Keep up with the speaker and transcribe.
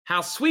How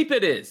sweep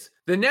it is.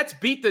 The Nets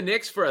beat the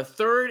Knicks for a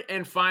third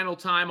and final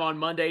time on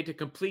Monday to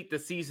complete the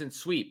season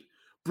sweep.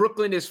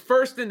 Brooklyn is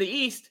first in the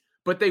East,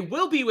 but they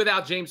will be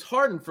without James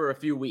Harden for a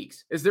few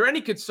weeks. Is there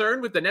any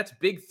concern with the Nets'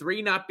 big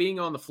three not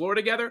being on the floor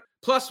together?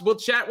 Plus, we'll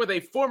chat with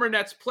a former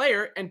Nets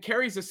player and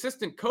Kerry's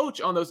assistant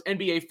coach on those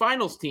NBA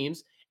Finals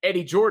teams,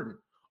 Eddie Jordan.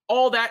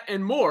 All that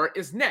and more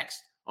is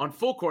next on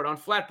Full Court on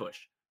Flatbush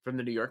from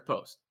the New York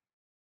Post.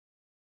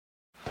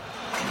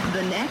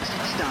 The next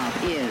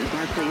stop is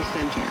Barclays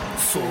Center.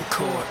 Full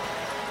Court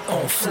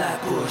on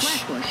Flatbush.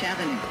 Flatbush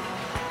Avenue.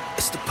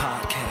 It's the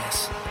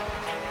podcast.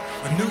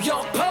 A New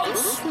York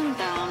Post. Brooklyn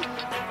bound.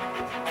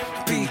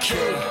 BK.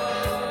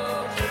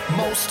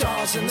 More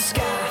stars in the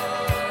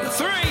sky. The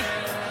three.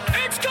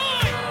 It's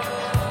good.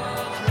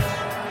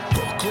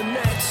 Brooklyn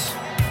Nets.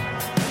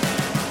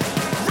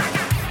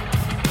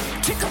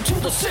 Take them to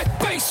the sick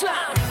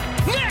baseline.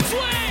 Nets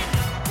win.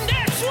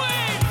 Nets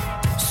win.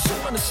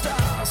 So many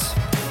stars.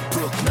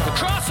 Brooklyn. The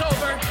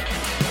crossover.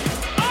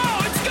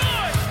 Oh, it's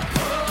good.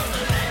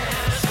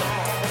 Brooklyn's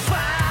on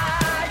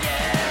fire.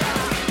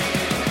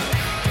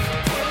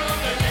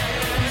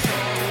 Brooklyn's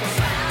on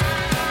fire.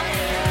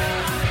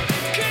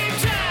 Game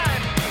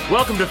time.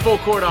 Welcome to Full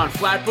Court on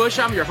Flatbush.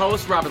 I'm your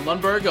host, Robin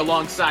Lundberg,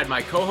 alongside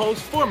my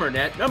co-host, former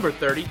Net, number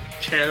 30,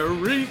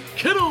 Kerry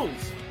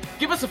Kittles.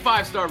 Give us a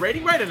 5-star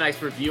rating, write a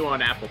nice review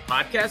on Apple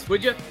Podcasts,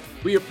 would you?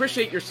 We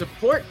appreciate your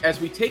support as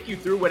we take you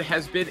through what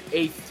has been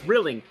a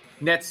thrilling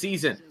Net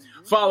season.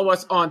 Follow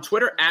us on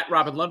Twitter at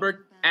Robin Lundberg,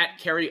 at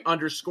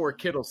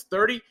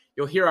Kerry_Kittles30.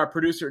 You'll hear our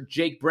producer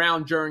Jake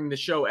Brown during the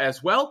show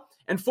as well.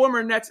 And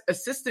former Nets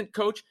assistant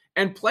coach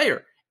and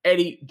player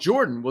Eddie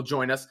Jordan will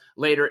join us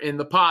later in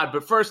the pod.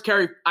 But first,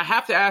 Kerry, I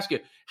have to ask you,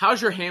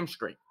 how's your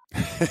hamstring?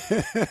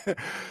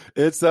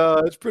 It's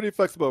pretty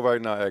flexible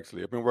right now,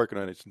 actually. I've been working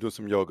on it, doing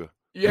some yoga.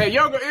 Yeah,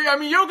 yoga. I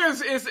mean, yoga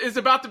is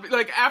about to be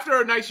like after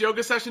a nice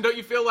yoga session. Don't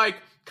you feel like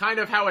kind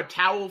of how a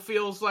towel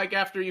feels like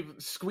after you've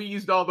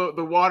squeezed all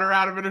the water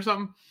out of it or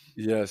something?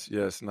 Yes,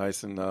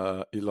 nice and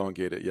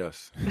elongated.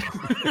 Yes.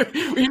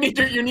 you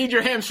need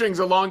your hamstrings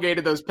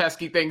elongated, those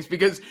pesky things,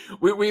 because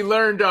we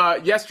learned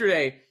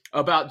yesterday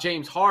about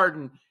James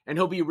Harden, and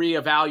he'll be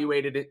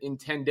reevaluated in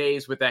 10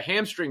 days with a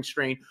hamstring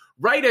strain,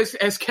 right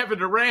as Kevin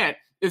Durant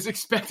is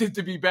expected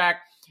to be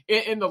back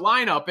in the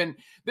lineup. And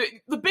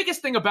the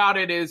biggest thing about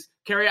it is,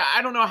 Kerry,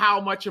 I don't know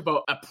how much of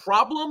a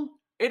problem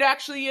it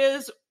actually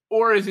is,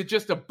 or is it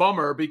just a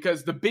bummer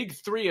because the big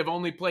three have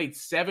only played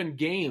 7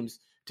 games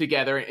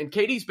together, and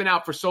KD's been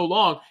out for so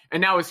long, and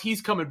now as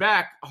he's coming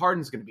back,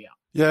 Harden's going to be out.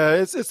 Yeah,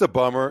 it's a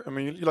bummer. I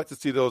mean, you like to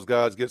see those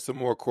guys get some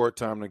more court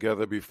time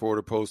together before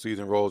the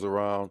postseason rolls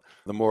around.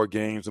 The more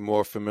games, the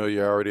more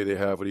familiarity they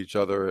have with each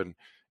other,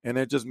 and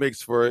it just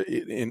makes for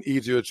an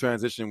easier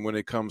transition when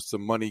it comes to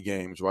money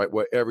games, right,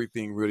 where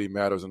everything really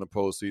matters in the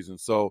postseason.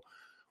 So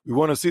we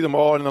want to see them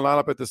all in the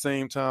lineup at the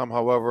same time.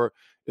 However,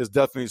 it's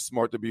definitely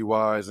smart to be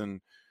wise and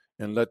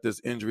let this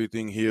injury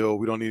thing heal.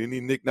 We don't need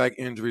any knick-knack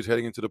injuries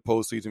heading into the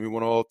postseason. We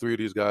want all 3 of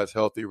these guys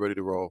healthy, ready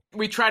to roll.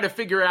 We try to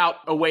figure out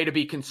a way to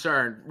be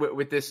concerned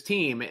with this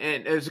team.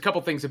 And there's a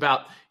couple things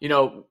about,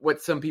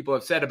 what some people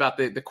have said about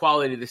the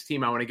quality of this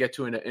team I want to get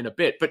to in a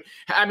bit. But,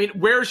 I mean,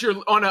 where's your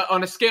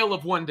on a scale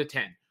of 1 to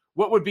 10?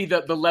 What would be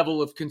the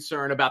level of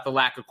concern about the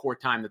lack of court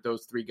time that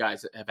those 3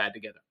 guys have had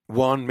together?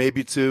 1,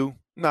 maybe 2.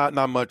 Not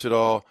much at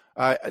all.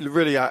 I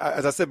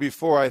as I said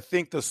before, I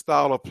think the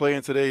style of play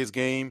in today's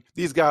game,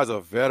 these guys are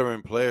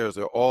veteran players.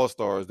 They're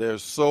all-stars. They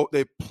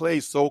play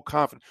so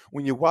confident.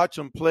 When you watch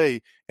them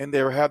play and they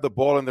have the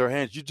ball in their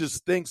hands, you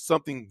just think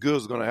something good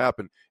is going to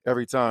happen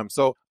every time.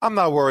 So I'm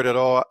not worried at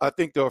all. I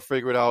think they'll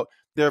figure it out.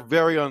 They're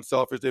very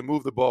unselfish. They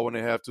move the ball when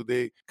they have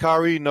to.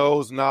 Kyrie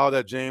knows now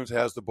that James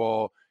has the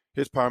ball.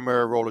 His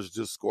primary role is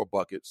just score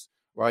buckets,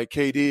 right?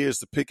 KD is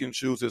to pick and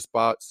choose his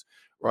spots,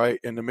 right?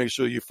 And to make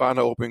sure you find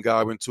an open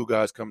guy when 2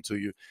 guys come to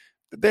you.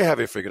 They have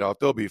it figured out.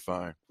 They'll be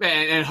fine.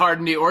 And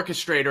Harden, the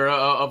orchestrator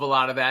of a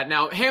lot of that.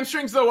 Now,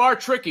 hamstrings, though, are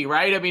tricky,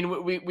 right? I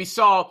mean, we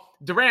saw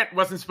Durant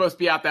wasn't supposed to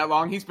be out that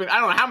long. He's been, I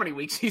don't know how many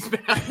weeks he's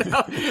been out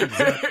now.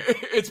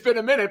 It's been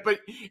a minute, but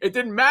it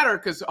didn't matter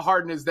because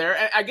Harden is there.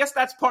 And I guess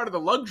that's part of the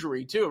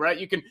luxury, too,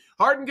 right?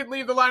 Harden could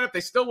leave the lineup.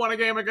 They still won a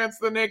game against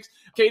the Knicks.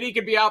 KD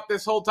could be out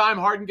this whole time.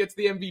 Harden gets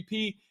the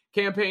MVP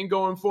campaign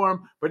going for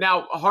him. But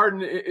now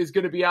Harden is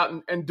going to be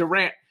out and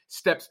Durant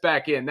steps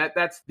back in.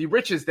 That's the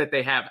riches that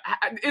they have.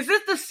 Is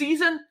this the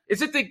season?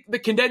 Is it the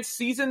condensed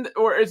season,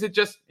 or is it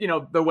just,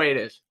 the way it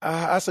is?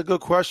 That's a good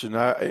question.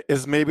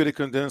 It's maybe the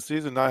condensed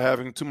season, not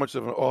having too much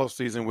of an off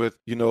season with,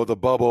 the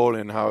bubble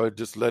and how it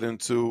just led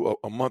into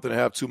a month and a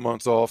half, 2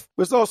 months off.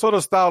 But it's also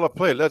the style of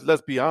play.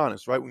 Let's be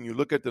honest, right? When you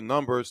look at the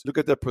numbers, look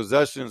at their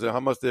possessions and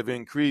how much they've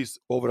increased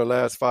over the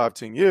last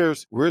 5-10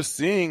 years, we're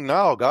seeing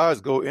now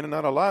guys go in and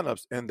out of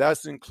lineups, and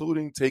that's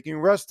including taking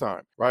rest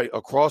time, right?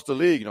 Across the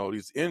league,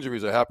 these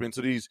injuries are happening to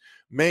these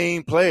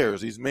main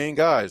players, these main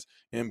guys.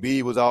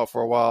 Embiid was out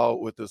for a while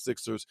with the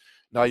Sixers.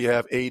 Now you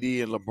have AD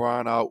and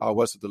LeBron out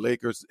west of the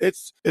Lakers.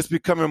 It's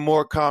becoming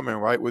more common,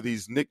 right, where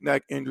these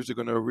knick-knack injuries are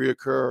going to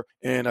reoccur.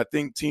 And I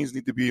think teams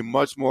need to be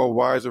much more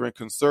wiser and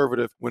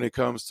conservative when it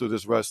comes to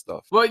this rest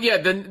stuff. Well, yeah,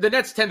 the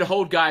Nets tend to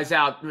hold guys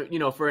out,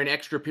 for an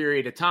extra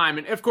period of time.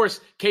 And, of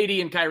course,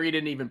 KD and Kyrie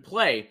didn't even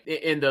play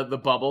in the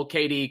bubble.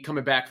 KD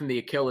coming back from the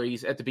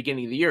Achilles at the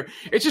beginning of the year.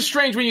 It's just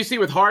strange when you see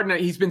with Harden,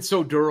 he's been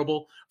so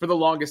durable for the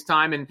longest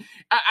time. And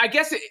I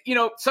guess,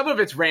 some of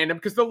it's random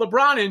because the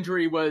LeBron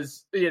injury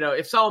was,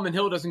 if Solomon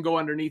Hill doesn't go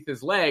underneath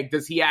his leg,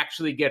 does he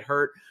actually get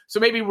hurt? So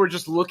maybe we're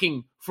just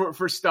looking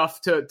for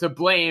stuff to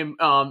blame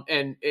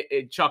and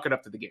chalk it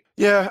up to the game.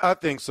 Yeah, I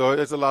think so.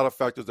 There's a lot of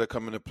factors that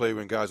come into play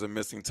when guys are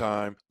missing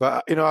time.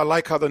 But, I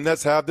like how the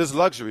Nets have this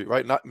luxury,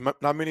 right? Not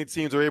many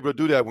teams are able to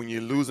do that when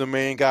you lose a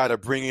main guy to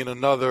bring in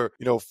another,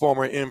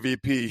 former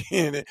MVP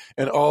and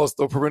an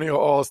all-star, perennial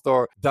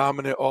all-star,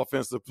 dominant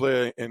offensive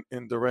player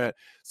in Durant.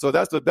 So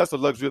that's the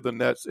luxury of the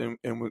Nets and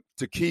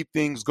to keep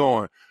things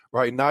going.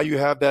 Right now you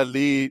have that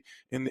lead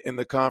in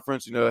the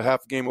conference,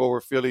 half game over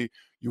Philly.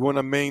 You want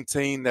to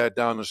maintain that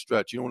down the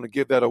stretch. You don't want to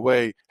give that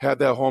away, have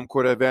that home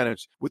court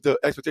advantage with the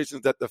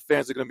expectations that the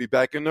fans are going to be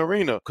back in the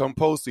arena come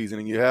postseason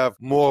and you have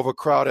more of a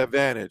crowd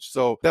advantage.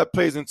 So that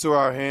plays into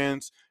our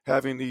hands,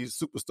 having these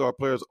superstar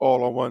players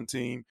all on one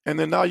team. And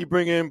then now you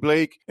bring in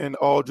Blake and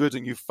Aldridge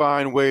and you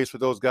find ways for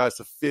those guys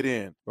to fit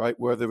in, right?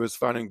 Whether it's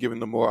finding, giving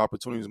them more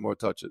opportunities, more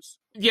touches.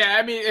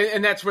 Yeah,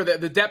 and that's where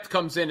the depth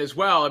comes in as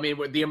well.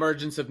 With the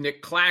emergence of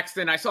Nick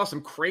Claxton, I saw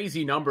some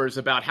crazy numbers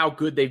about how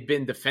good they've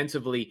been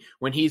defensively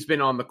when he's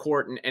been on the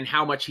court and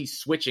how much he's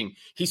switching.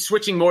 He's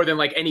switching more than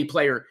like any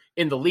player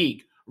in the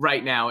league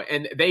right now.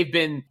 And they've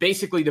been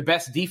basically the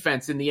best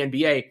defense in the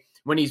NBA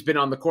when he's been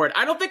on the court.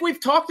 I don't think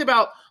we've talked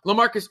about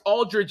LaMarcus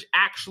Aldridge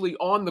actually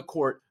on the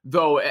court,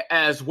 though,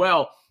 as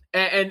well.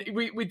 And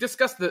we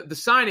discussed the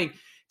signing.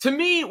 To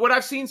me, what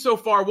I've seen so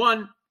far,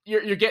 one,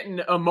 you're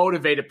getting a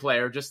motivated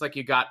player, just like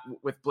you got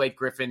with Blake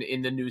Griffin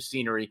in the new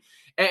scenery.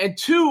 And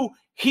two,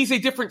 he's a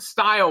different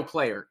style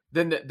player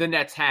than the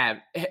Nets have.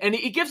 And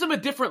it gives them a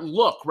different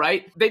look,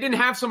 right? They didn't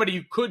have somebody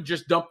you could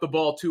just dump the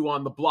ball to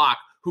on the block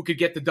who could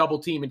get the double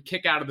team and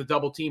kick out of the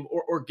double team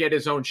or get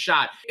his own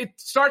shot. It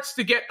starts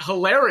to get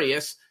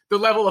hilarious, the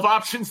level of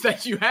options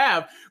that you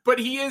have, but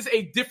he is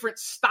a different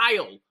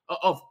style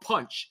of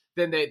punch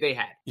than they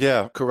had.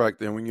 Yeah,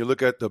 correct. And when you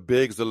look at the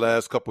bigs the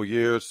last couple of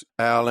years,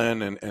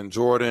 Allen and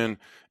Jordan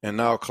and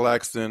now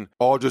Claxton,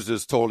 Aldridge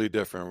is totally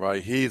different,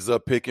 right? He's a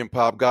pick and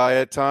pop guy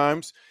at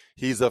times.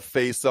 He's a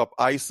face-up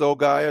ISO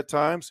guy at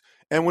times.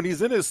 And when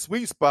he's in his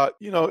sweet spot,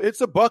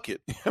 it's a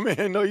bucket.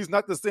 No, he's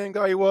not the same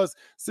guy he was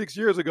 6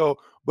 years ago,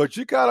 but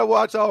you got to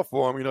watch out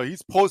for him.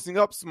 He's posting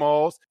up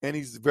smalls, and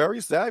he's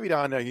very savvy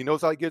down there. He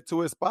knows how to get to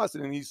his spots,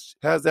 and he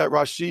has that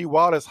Rasheed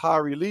Wallace high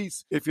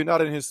release. If you're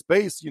not in his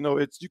space,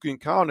 you can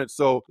count it.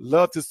 So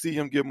love to see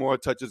him get more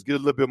touches, get a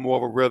little bit more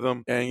of a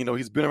rhythm. And,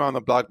 he's been around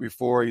the block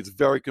before. He's a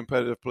very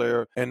competitive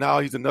player. And now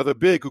he's another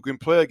big who can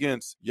play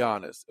against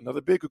Giannis,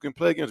 another big who can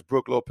play against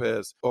Brook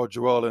Lopez or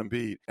Joel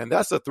Embiid. And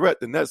that's a threat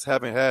the Nets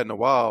haven't had in a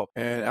while.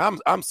 And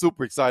I'm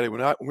super excited.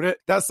 When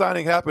that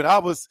signing happened, I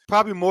was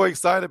probably more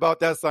excited about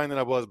that signing than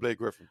I was Blake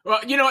Griffin. Well,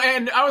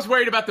 and I was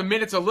worried about the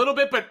minutes a little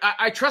bit, but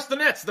I trust the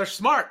Nets. They're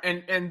smart.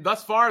 And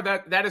thus far,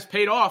 that has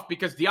paid off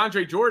because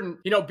DeAndre Jordan,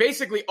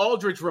 basically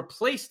Aldridge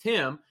replaced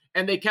him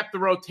and they kept the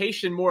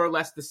rotation more or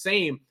less the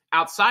same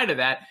outside of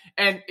that.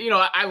 And,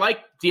 I like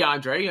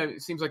DeAndre.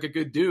 It seems like a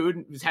good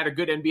dude. He's had a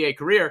good NBA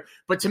career.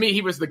 But to me,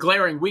 he was the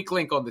glaring weak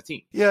link on the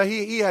team. Yeah,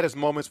 he had his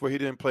moments where he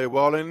didn't play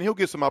well, and he'll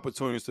get some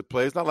opportunities to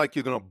play. It's not like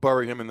you're going to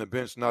bury him in the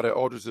bench now that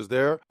Aldridge is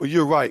there. But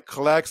you're right.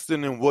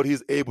 Claxton and what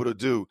he's able to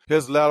do.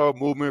 His lateral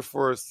movement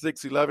for a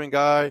 6'11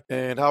 guy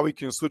and how he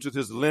can switch with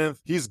his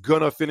length. He's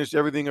going to finish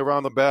everything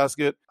around the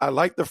basket. I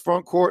like the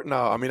front court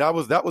now.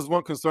 That was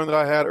one concern that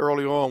I had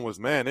early on was,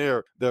 man,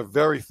 they're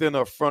very thin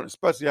up front,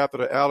 especially after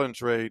the Allen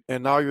trade.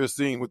 And now you're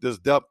seeing with this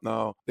depth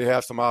now, they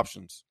have some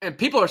options. And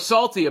people are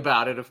salty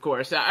about it, of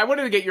course. I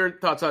wanted to get your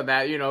thoughts on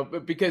that,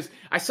 because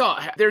I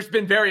saw there's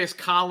been various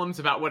columns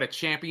about what a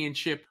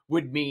championship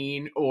would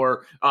mean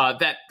or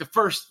that the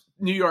first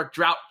New York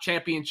drought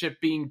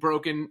championship being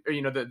broken, or,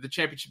 the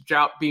championship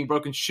drought being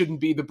broken shouldn't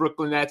be the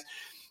Brooklyn Nets.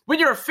 When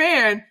you're a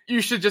fan,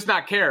 you should just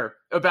not care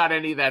about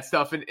any of that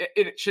stuff. And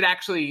it should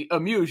actually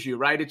amuse you,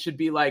 right? It should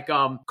be like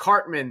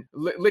Cartman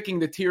licking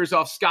the tears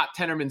off Scott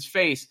Tenorman's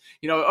face.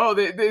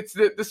 It's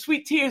the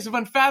sweet tears of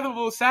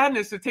unfathomable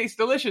sadness that taste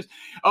delicious.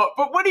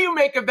 But what do you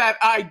make of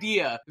that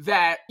idea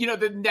that,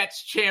 the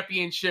Nets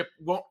championship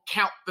won't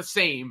count the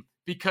same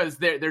because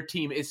their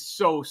team is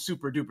so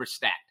super duper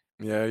stacked?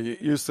 Yeah,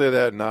 you say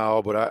that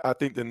now, but I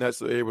think the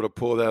Nets are able to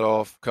pull that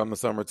off come the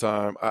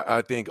summertime.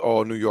 I think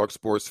all New York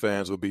sports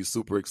fans will be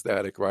super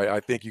ecstatic, right? I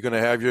think you're going to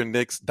have your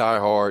Knicks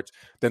diehards.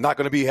 They're not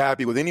going to be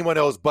happy with anyone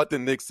else but the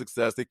Knicks'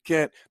 success. They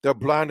can't. Their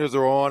blinders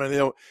are on, and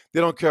they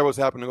don't care what's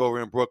happening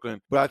over in Brooklyn.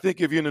 But I think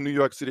if you're in the New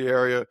York City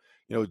area,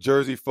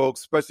 Jersey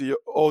folks, especially your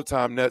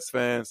old-time Nets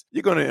fans,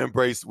 you're going to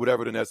embrace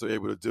whatever the Nets are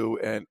able to do.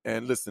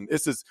 And listen,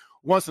 it's just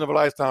once in a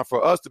lifetime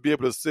for us to be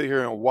able to sit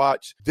here and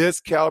watch this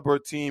caliber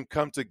team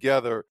come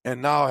together and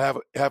now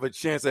have a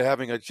chance of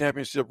having a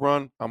championship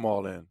run. I'm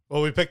all in.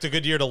 Well, we picked a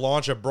good year to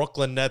launch a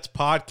Brooklyn Nets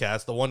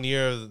podcast, the one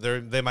year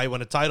they might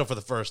win a title for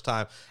the first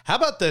time. How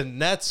about the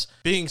Nets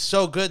being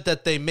so good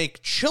that they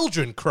make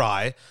children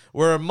cry,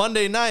 where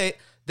Monday night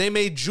they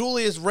made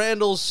Julius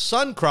Randle's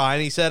son cry,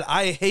 and he said,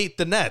 "I hate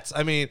the Nets."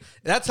 I mean,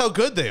 that's how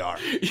good they are.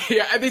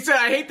 Yeah, and they said,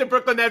 "I hate the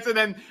Brooklyn Nets," and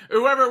then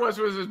whoever it was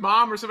his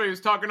mom or somebody who was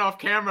talking off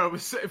camera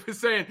was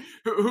saying,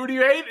 "Who do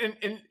you hate?"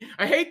 And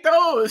I hate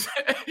those.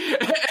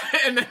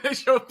 And then they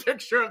show a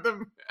picture of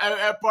them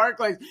at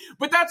Barclays.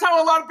 But that's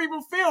how a lot of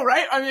people feel,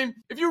 right? I mean,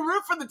 if you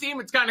root for the team,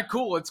 it's kind of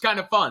cool. It's kind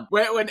of fun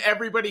when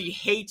everybody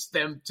hates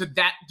them to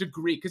that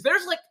degree, because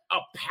there's like a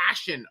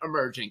passion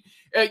emerging.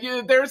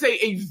 There's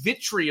a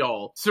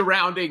vitriol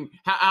surrounding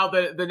how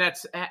the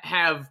Nets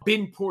have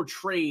been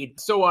portrayed,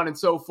 so on and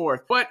so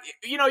forth. But,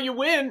 you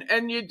win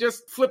and you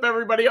just flip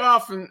everybody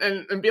off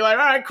and be like,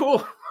 all right, cool.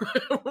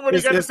 What do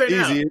you got to say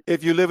now? It's easy.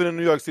 If you live in the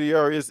New York City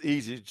area, it's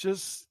easy.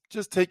 Just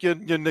take your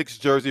Knicks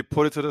jersey,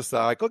 put it to the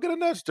side. Go get a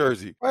Nets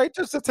jersey, right?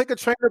 Just to take a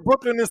train to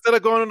Brooklyn instead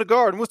of going in the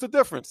Garden. What's the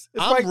difference?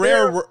 It's I'm right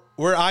rare there.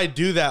 where I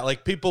do that.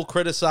 Like, people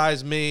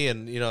criticize me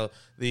and,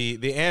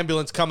 the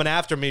ambulance coming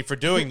after me for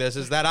doing this,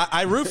 is that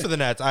I root for the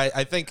Nets.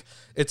 I think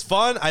it's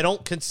fun. I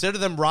don't consider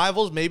them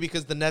rivals, maybe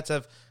because the Nets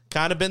have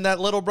kind of been that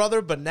little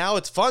brother, but now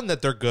it's fun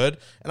that they're good,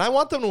 and I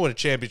want them to win a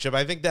championship.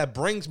 I think that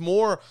brings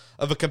more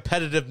of a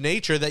competitive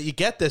nature that you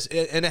get this,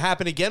 and it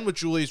happened again with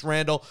Julius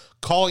Randle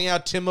calling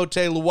out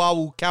Timothé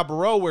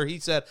Luwawu-Cabarrot, where he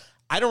said,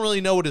 I don't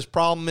really know what his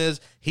problem is.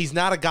 He's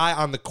not a guy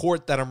on the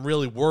court that I'm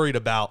really worried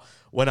about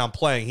when I'm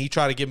playing. He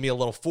tried to give me a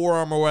little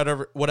forearm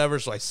or whatever,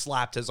 so I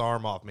slapped his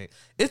arm off me.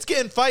 It's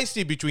getting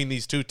feisty between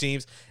these two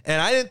teams,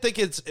 and I didn't think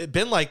it's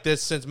been like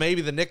this since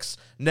maybe the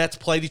Nets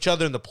played each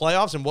other in the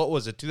playoffs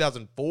in,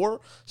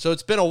 2004? So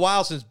it's been a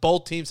while since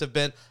both teams have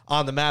been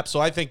on the map, so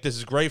I think this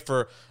is great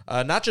for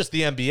not just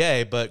the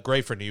NBA, but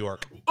great for New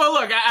York. Well,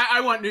 look,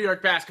 I want New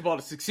York basketball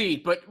to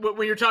succeed, but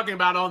when you're talking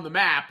about on the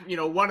map,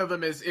 one of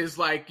them is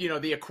like,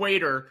 the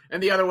equator,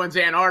 and the other one's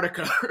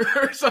Antarctica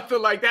or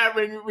something like that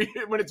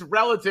when it's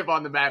relative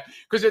on the map,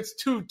 because it's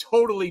two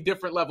totally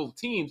different level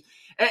teams.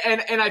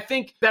 And I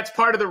think that's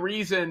part of the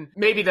reason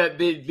maybe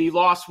the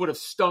loss would have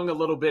stung a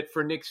little bit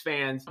for Knicks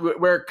fans,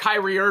 where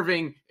Kyrie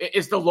Irving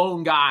is the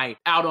lone guy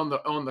out on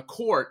the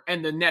court,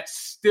 and the Nets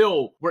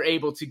still were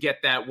able to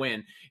get that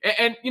win.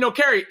 And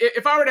Kerry,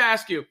 if I were to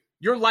ask you,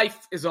 your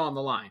life is on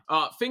the line,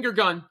 finger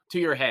gun to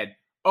your head.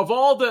 Of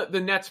all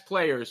the Nets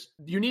players,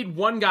 you need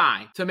one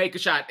guy to make a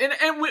shot.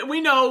 And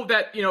we know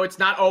that, it's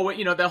not always,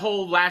 the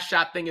whole last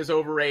shot thing is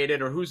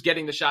overrated, or who's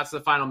getting the shots in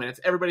the final minutes.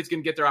 Everybody's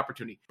going to get their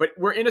opportunity. But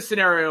we're in a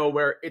scenario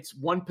where it's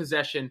one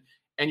possession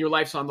and your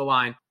life's on the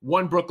line.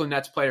 One Brooklyn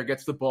Nets player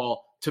gets the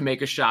ball to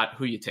make a shot.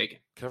 Who you taking?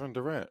 Kevin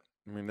Durant.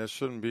 I mean, there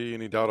shouldn't be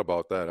any doubt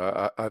about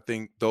that. I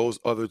think those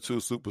other two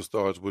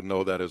superstars would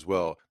know that as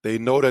well. They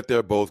know that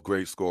they're both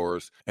great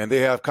scorers, and they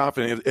have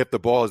confidence if the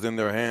ball is in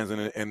their hands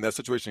and that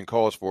situation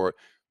calls for it.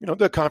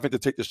 They're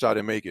confident to take the shot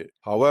and make it.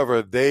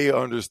 However, they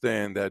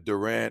understand that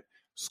Durant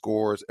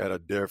scores at a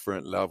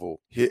different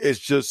level. It's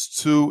just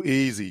too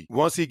easy.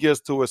 Once he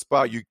gets to a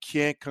spot, you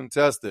can't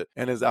contest it.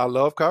 And as I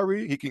love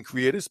Kyrie, he can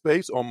create a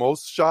space on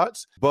most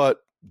shots, but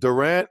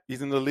Durant,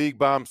 he's in the league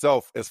by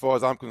himself as far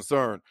as I'm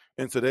concerned.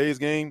 In today's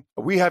game,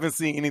 we haven't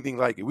seen anything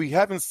like it. We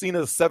haven't seen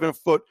a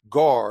 7-foot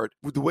guard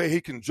with the way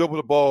he can dribble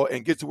the ball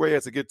and get to where he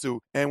has to get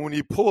to. And when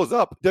he pulls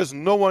up, there's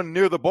no one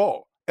near the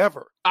ball.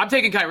 Ever. I'm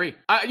taking Kyrie.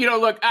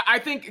 Look, I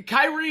think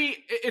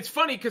Kyrie, it's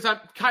funny because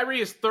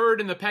Kyrie is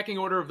third in the pecking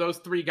order of those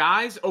three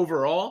guys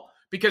overall.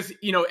 Because,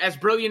 as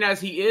brilliant as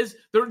he is,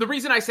 the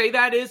reason I say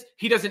that is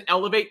he doesn't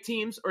elevate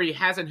teams, or he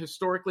hasn't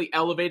historically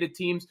elevated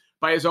teams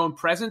by his own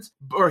presence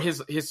or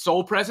his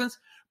sole presence.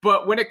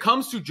 But when it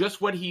comes to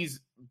just what he's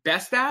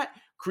best at,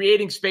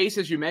 creating space,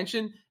 as you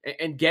mentioned,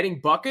 and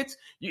getting buckets,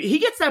 he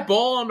gets that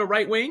ball on the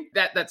right wing,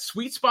 that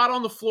sweet spot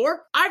on the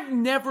floor. I've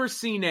never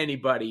seen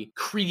anybody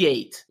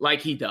create like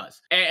he does.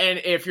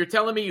 And if you're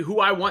telling me who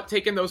I want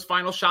taking those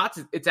final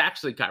shots, it's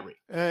actually Kyrie.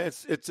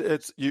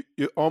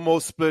 You're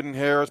almost splitting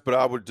hairs, but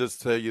I would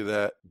just tell you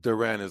that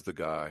Durant is the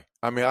guy.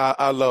 I mean,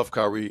 I love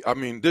Kyrie. I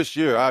mean, this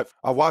year,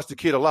 I watched the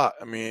kid a lot.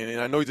 I mean, and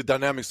I know he's a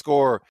dynamic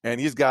scorer,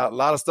 and he's got a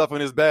lot of stuff in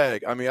his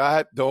bag. I mean,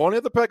 the only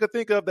other player I could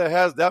think of that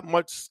has that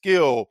much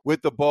skill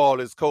with the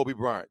ball is Kobe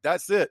Bryant.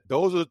 That's it.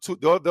 Those are the two.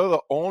 They're the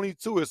only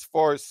two as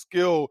far as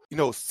skill,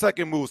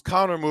 second moves,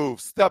 counter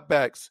moves, step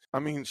backs. I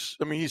mean,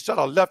 he shot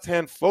a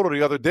left-hand floater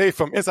the other day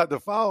from inside the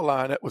foul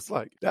line.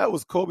 That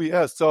was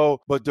Kobe-esque.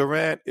 So, but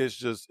Durant it's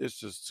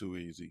just too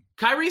easy.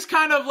 Kyrie's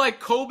kind of like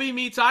Kobe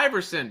meets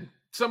Iverson.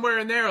 Somewhere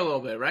in there a little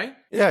bit, right?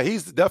 Yeah,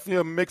 he's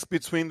definitely a mix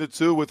between the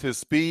two with his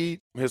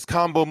speed, his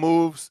combo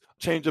moves.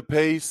 change of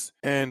pace,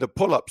 and the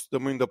pull-ups. I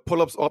mean, the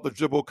pull-ups off the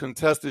dribble,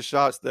 contested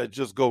shots that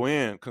just go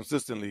in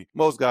consistently.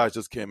 Most guys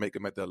just can't make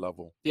them at that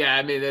level. Yeah,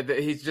 I mean,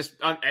 he's just.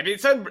 I mean,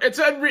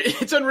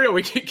 it's unreal.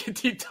 We can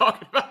keep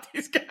talking about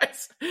these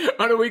guys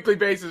on a weekly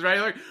basis, right?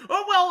 Like,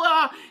 oh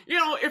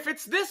well, if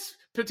it's this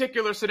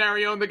particular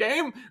scenario in the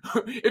game,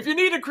 if you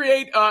need to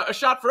create a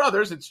shot for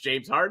others, it's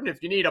James Harden.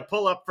 If you need a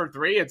pull up for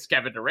three, it's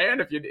Kevin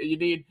Durant. If you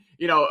need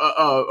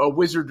a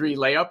wizardry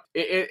layup,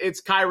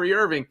 it's Kyrie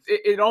Irving.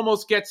 It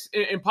almost gets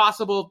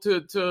impossible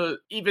to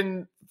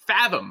even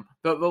fathom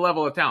the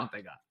level of talent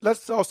they got.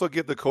 Let's also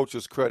give the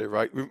coaches credit,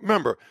 right?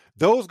 Remember,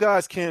 those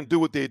guys can't do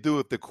what they do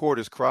if the court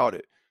is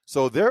crowded.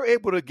 So they're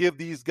able to give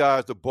these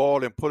guys the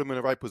ball and put them in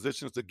the right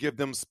positions to give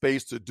them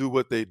space to do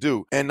what they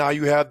do. And now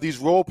you have these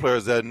role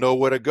players that know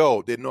where to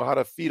go. They know how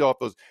to feed off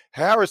those.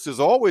 Harris is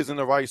always in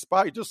the right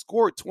spot. He just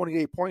scored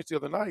 28 points the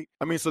other night.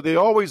 I mean, so they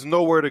always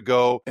know where to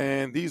go.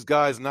 And these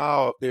guys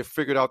now, they've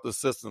figured out the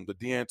system, the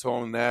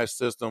D'Antoni Nash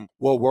system,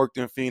 what worked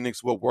in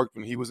Phoenix, what worked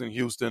when he was in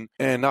Houston.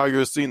 And now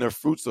you're seeing the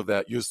fruits of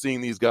that. You're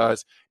seeing these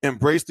guys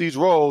embrace these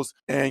roles,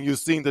 and you're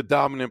seeing the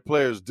dominant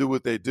players do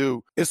what they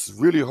do. It's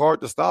really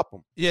hard to stop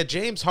them. Yeah,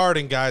 James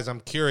Harden, guys, I'm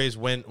curious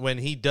when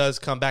he does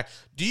come back.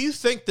 Do you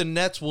think the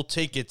Nets will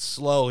take it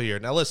slow here?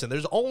 Now, listen,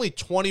 there's only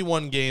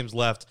 21 games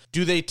left.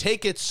 Do they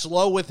take it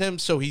slow with him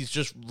so he's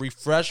just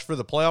refreshed for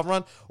the playoff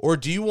run? Or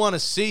do you want to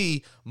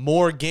see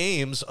more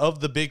games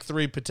of the big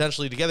three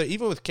potentially together?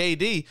 Even with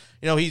KD,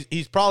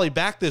 he's probably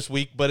back this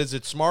week, but is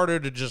it smarter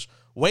to just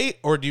wait,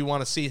 or do you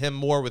want to see him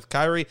more with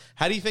Kyrie?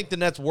 How do you think the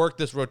Nets work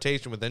this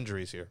rotation with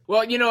injuries here?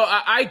 Well,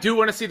 I do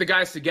want to see the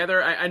guys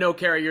together. I know,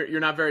 Kerry,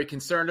 you're not very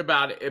concerned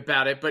about it,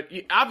 but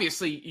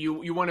obviously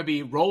you want to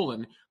be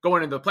rolling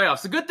going into the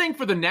playoffs. The good thing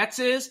for the Nets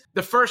is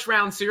the first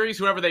round series,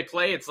 whoever they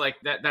play, it's like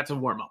that's a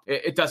warm up.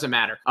 It doesn't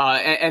matter.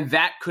 And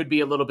that could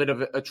be a little bit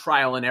of a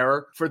trial and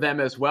error for them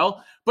as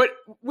well. But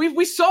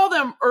we saw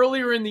them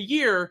earlier in the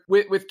year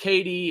with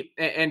KD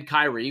and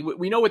Kyrie.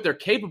 We know what they're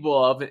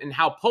capable of and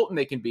how potent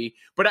they can be.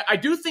 But I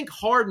do think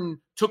Harden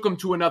took him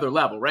to another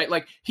level, right?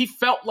 Like, he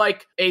felt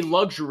like a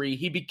luxury.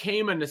 He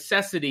became a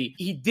necessity.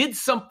 He did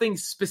something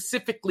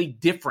specifically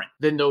different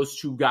than those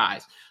two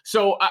guys.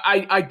 So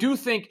I do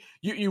think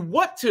you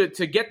want to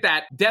get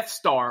that Death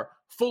Star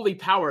fully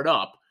powered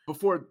up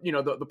before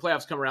the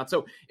playoffs come around.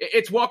 So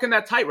it's walking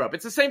that tightrope.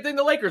 It's the same thing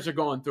the Lakers are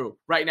going through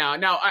right now.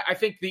 Now, I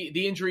think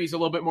the injury is a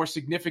little bit more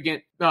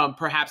significant,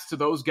 perhaps, to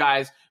those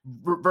guys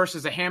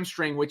versus a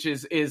hamstring, which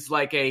is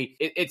like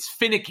it's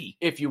finicky,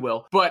 if you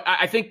will. But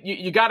I think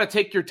you got to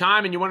take your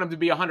time, and you want them to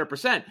be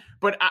 100%.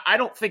 But I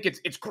don't think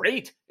it's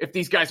great if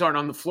these guys aren't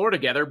on the floor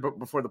together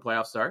before the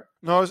playoffs start.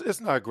 No, it's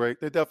not great.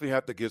 They definitely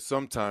have to get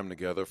some time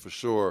together for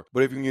sure.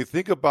 But if you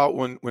think about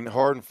when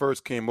Harden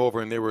first came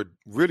over and they were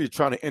really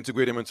trying to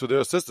integrate him into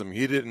their system,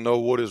 he didn't know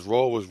what his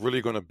role was really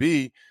going to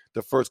be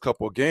the first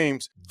couple of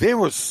games. They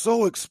were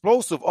so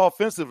explosive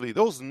offensively.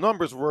 Those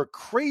numbers were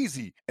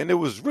crazy. And it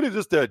was really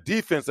just their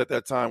defense at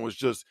that time was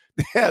just,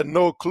 they had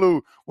no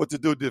clue what to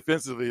do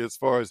defensively as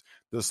far as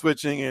the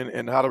switching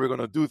and how they were going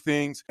to do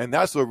things. And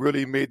that's what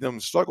really made them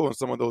struggle in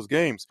some of those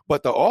games.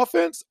 But the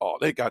offense,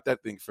 they got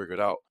that thing figured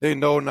out. They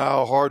know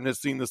now. Harden has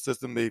seen the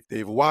system.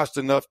 They've watched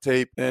enough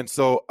tape. And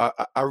so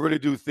I really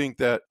do think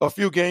that a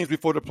few games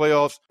before the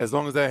playoffs, as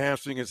long as that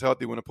hamstring is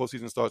healthy when the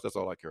postseason starts, that's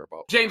all I care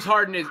about. James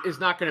Harden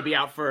is not going to be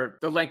out for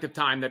the length of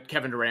time that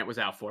Kevin Durant was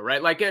out for,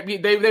 right? Like,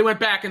 they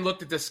went back and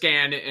looked at the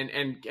scan,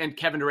 and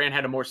Kevin Durant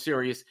had a more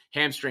serious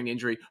hamstring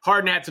injury.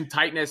 Harden had some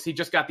tightness. He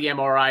just got the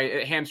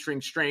MRI,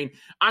 hamstring strain.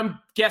 I'm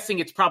guessing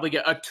it's probably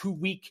a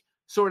 2-week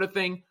sort of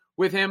thing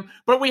with him.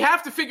 But we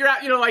have to figure out,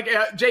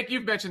 Jake,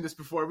 you've mentioned this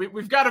before.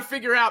 We've got to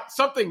figure out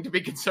something to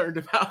be concerned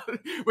about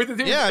with the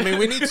team. Yeah, I mean,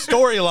 we need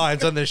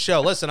storylines on this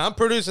show. Listen, I'm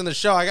producing the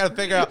show. I got to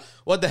figure out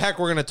what the heck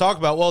we're going to talk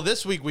about. Well,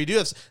 this week we do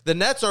have the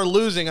Nets are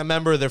losing a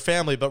member of their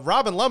family, but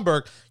Robin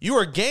Lundberg, you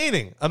are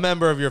gaining a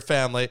member of your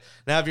family.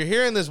 Now, if you're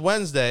hearing this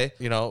Wednesday,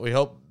 we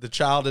hope the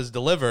child is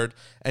delivered,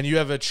 and you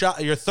have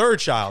your third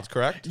child,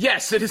 correct?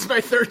 Yes, it is my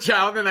third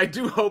child, and I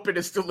do hope it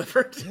is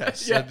delivered.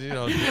 Yes, yeah.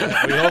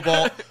 We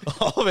hope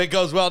all of it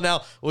goes well.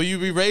 Now, will you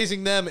be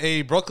raising them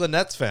a Brooklyn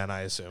Nets fan,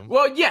 I assume?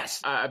 Well,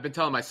 yes. I've been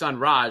telling my son,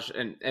 Raj,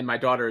 and my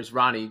daughter is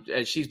Ronnie.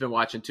 She's been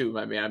watching, too.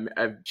 I mean,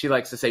 she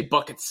likes to say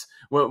buckets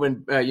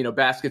when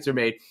baskets are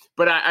made.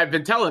 But I've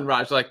been telling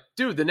Raj, like,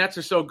 dude, the Nets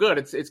are so good.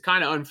 It's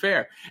kind of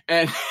unfair.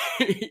 And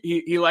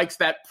he likes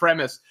that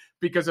premise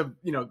because of,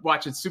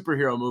 watching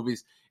superhero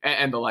movies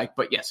and the like.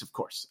 But yes, of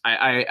course,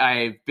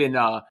 I've been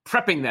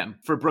prepping them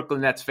for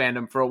Brooklyn Nets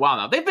fandom for a while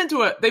now. They've been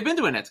to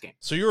a Nets game.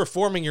 So you were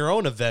forming your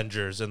own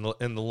Avengers in the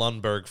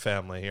Lundberg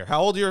family here.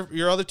 How old are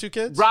your other two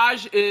kids?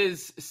 Raj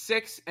is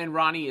 6 and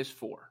Ronnie is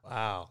 4.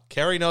 Wow.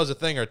 Kerry knows a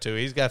thing or two.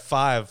 He's got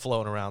 5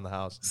 floating around the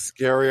house.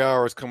 Scary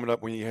hours coming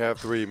up when you have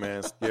 3,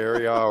 man.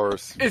 Scary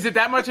hours. Is it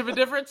that much of a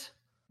difference?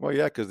 Well,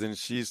 yeah, because then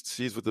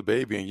she's with the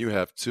baby and you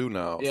have two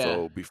now. Yeah.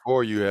 So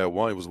before you had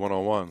one, it was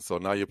one-on-one. So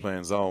now you're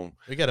playing zone.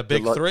 We got a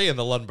big three in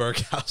the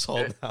Lundberg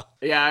household now.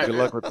 Yeah. Good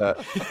luck with that.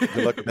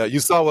 Good luck with that.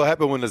 You saw what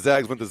happened when the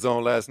Zags went to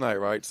zone last night,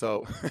 right?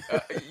 So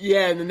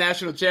yeah, in the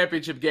national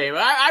championship game,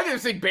 I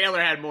just think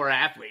Baylor had more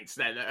athletes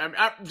than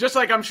just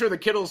like I'm sure the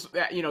Kittles,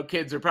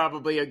 kids are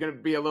probably going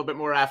to be a little bit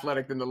more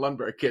athletic than the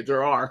Lundberg kids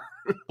are.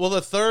 Will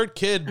the third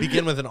kid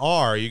begin with an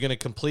R? Are you going to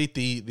complete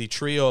the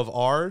trio of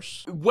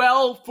R's?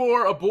 Well,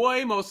 for a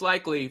boy, most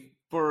likely.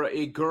 For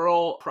a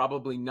girl,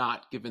 probably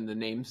not, given the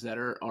names that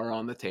are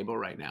on the table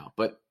right now.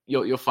 But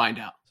you'll find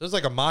out. So it's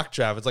like a mock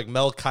draft. It's like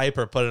Mel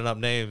Kiper putting up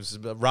names.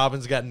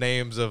 Robin's got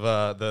names of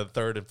the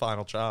third and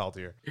final child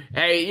here.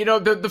 Hey,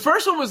 the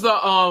first one was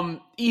the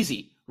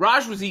easy.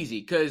 Raj was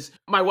easy because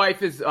my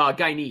wife is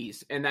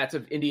Guyanese, and that's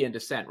of Indian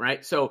descent,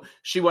 right? So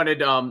she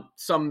wanted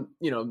some,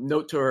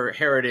 note to her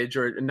heritage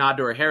or a nod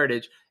to her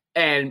heritage.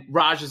 And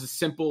Raj is a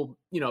simple,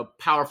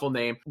 powerful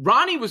name.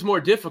 Ronnie was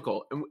more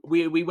difficult. And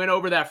we went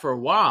over that for a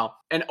while.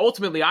 And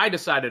ultimately, I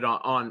decided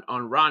on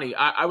Ronnie.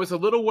 I was a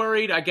little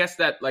worried, I guess,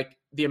 that like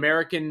the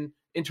American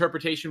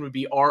interpretation would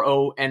be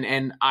Ronnie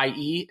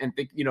and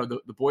think,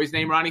 the boy's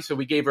name Ronnie. So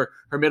we gave her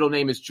middle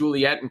name is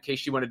Juliet in case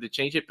she wanted to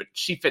change it, but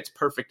she fits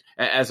perfect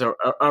as a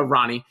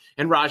Ronnie,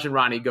 and Raj and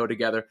Ronnie go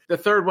together. The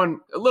third one,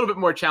 a little bit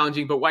more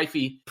challenging, but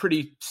wifey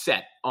pretty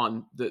set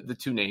on the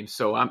two names.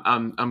 So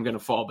I'm going to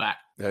fall back.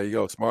 there you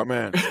go. Smart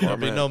man. There'll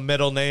be no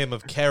middle name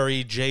of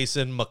Kerry,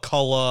 Jason,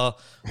 McCullough,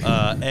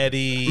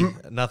 Eddie,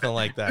 nothing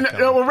like that.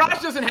 No, well,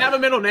 Raj doesn't have a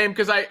middle name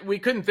because we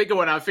couldn't think of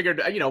one. I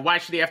figured, why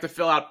should he have to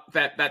fill out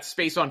that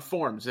space on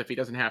forms if he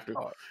doesn't have to?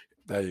 Oh,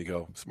 there you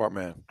go. Smart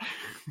man.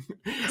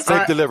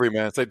 Safe delivery,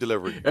 man. Safe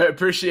delivery.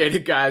 Appreciate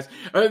it, guys.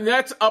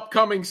 That's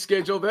upcoming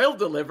schedule. They'll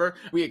deliver.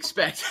 We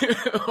expect.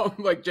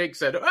 Like Jake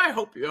said, I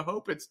hope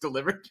it's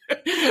delivered.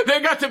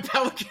 They got the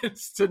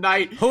Pelicans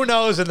tonight. Who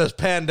knows in this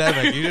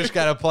pandemic? You just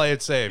got to play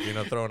it safe.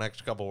 Throw an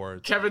extra couple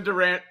words. Kevin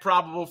Durant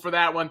probable for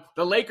that one.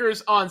 The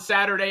Lakers on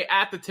Saturday,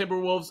 at the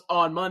Timberwolves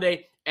on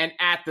Monday, and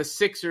at the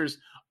Sixers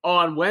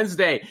on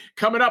Wednesday.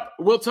 Coming up,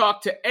 we'll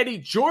talk to Eddie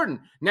Jordan,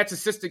 Nets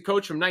assistant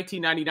coach from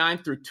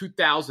 1999 through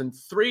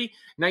 2003,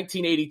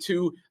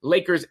 1982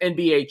 Lakers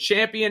NBA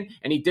champion,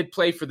 and he did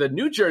play for the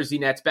New Jersey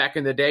Nets back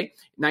in the day,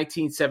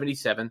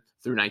 1977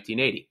 through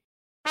 1980.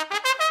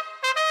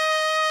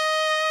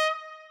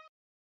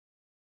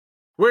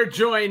 We're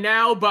joined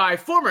now by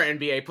former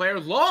NBA player,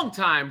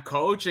 longtime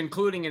coach,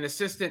 including an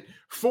assistant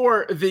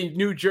for the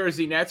New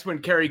Jersey Nets when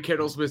Kerry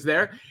Kittles was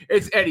there.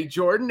 It's Eddie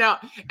Jordan. Now,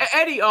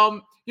 Eddie,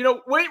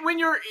 when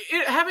you're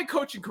having a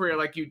coaching career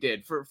like you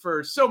did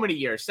for so many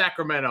years,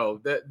 Sacramento,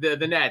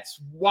 the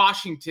Nets,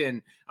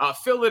 Washington,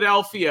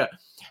 Philadelphia,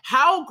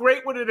 how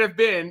great would it have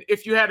been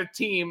if you had a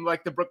team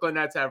like the Brooklyn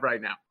Nets have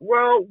right now?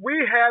 Well, we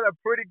had a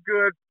pretty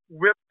good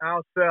whip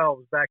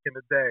ourselves back in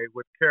the day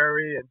with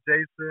Kerry and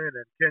Jason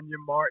and Kenyon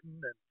Martin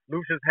and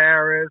Lucius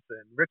Harris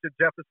and Richard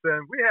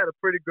Jefferson. We had a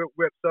pretty good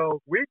whip,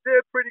 so we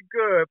did pretty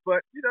good. But,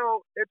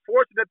 it's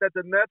fortunate that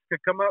the Nets could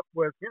come up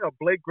with,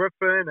 Blake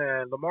Griffin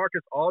and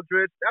LaMarcus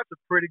Aldridge. That's a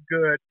pretty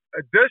good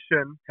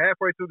addition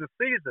halfway through the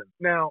season.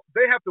 Now,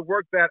 they have to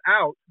work that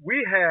out.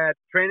 We had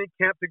training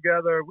camp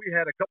together. We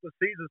had a couple of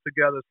seasons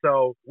together,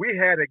 so we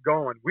had it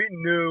going. We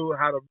knew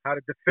how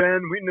to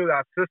defend. We knew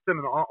our system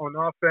on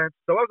offense.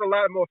 So it was a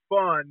lot more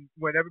fun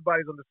when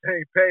everybody's on the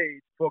same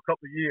page for a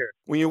couple of years.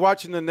 When you're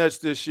watching the Nets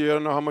this year, I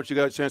don't know how much you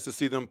got a chance to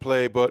see them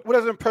play, but what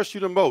has impressed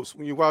you the most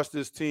when you watch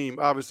this team?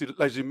 Obviously,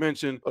 as you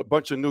mentioned, a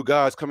bunch of new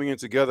guys coming in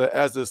together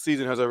as the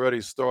season has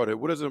already started.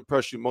 What has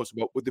impressed you most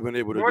about what they've been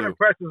able to do? What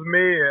impresses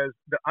me is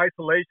the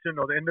isolation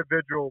or the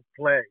individual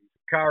plays.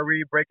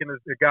 Kyrie breaking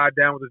the guy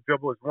down with his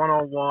dribble is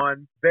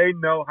one-on-one. They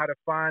know how to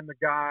find the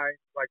guy.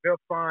 Like, they'll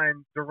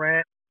find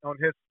Durant on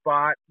his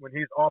spot when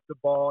he's off the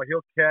ball.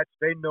 He'll catch.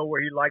 They know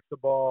where he likes the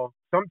ball.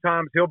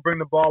 Sometimes he'll bring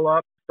the ball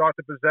up, start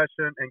the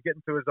possession, and get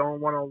into his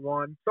own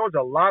one-on-one. So there's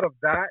a lot of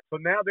that. So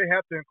now they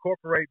have to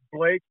incorporate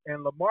Blake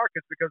and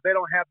LaMarcus because they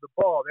don't have the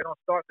ball. They don't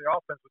start the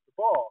offense with the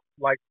ball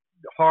like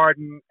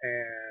Harden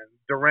and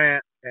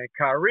Durant and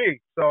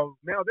Kyrie. So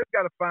now they've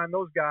got to find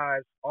those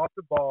guys off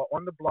the ball,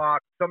 on the block,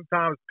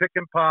 sometimes pick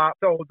and pop.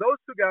 So those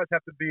two guys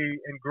have to be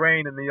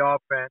ingrained in the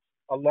offense,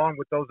 along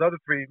with those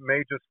other three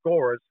major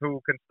scorers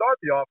who can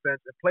start the offense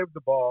and play with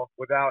the ball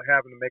without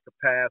having to make a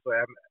pass or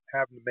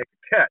having to make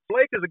a catch.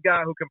 Blake is a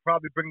guy who can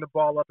probably bring the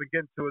ball up and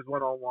get into his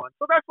one-on-one.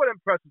 So that's what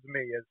impresses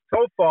me is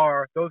so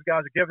far those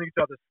guys are giving each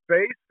other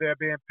space. They're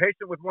being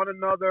patient with one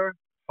another.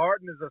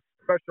 Harden is a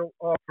special,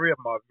 all three of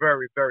them are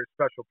very, very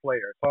special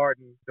players.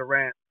 Harden,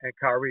 Durant, and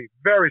Kyrie,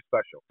 very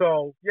special.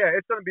 So, yeah,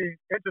 it's going to be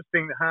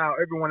interesting how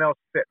everyone else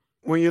fits.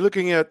 When you're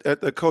looking at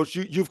the coach,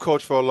 you've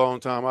coached for a long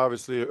time,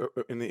 obviously,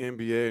 in the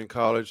NBA and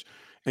college,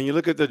 and you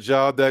look at the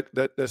job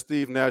that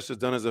Steve Nash has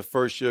done as a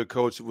first-year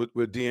coach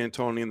with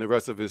D'Antoni and the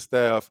rest of his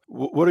staff.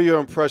 What are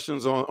your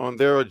impressions on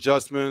their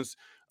adjustments,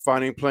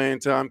 finding playing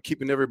time,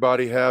 keeping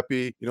everybody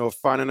happy,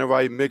 finding the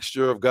right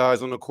mixture of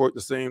guys on the court at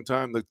the same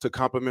time to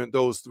complement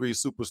those three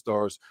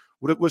superstars?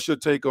 What's your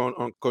take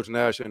on Coach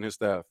Nash and his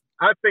staff?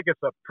 I think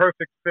it's a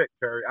perfect fit,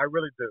 Terry. I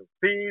really do.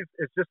 Steve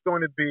is just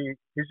going to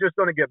he's just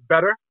going to get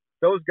better.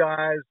 Those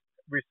guys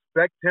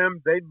respect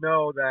him. They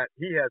know that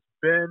he has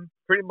been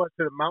pretty much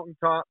to the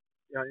mountaintop,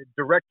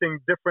 directing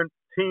different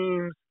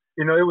teams.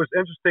 It was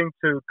interesting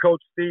to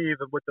coach Steve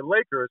with the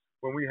Lakers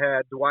when we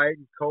had Dwight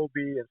and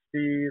Kobe and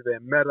Steve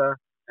and Metta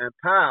and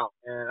Powell,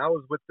 and I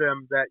was with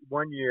them that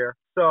one year.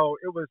 So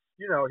it was,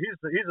 he's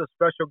a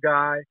special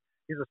guy.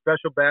 He's a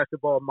special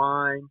basketball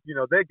mind.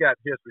 They got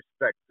his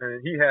respect,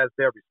 and he has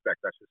their respect,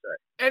 I should say.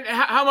 And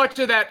how much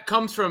of that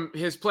comes from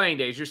his playing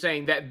days? You're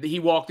saying that he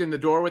walked in the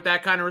door with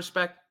that kind of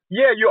respect?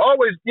 Yeah,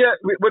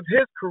 with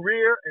his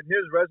career and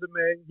his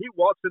resume, he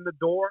walks in the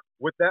door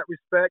with that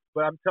respect.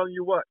 But I'm telling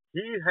you what,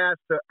 he has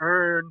to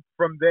earn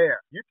from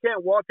there. You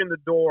can't walk in the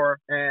door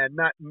and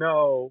not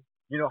know,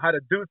 how to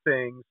do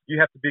things. You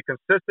have to be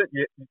consistent.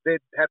 They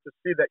have to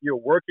see that you're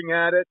working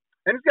at it.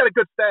 And he's got a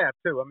good staff,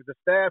 too. I mean, the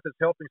staff is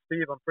helping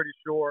Steve, I'm pretty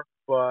sure.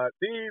 But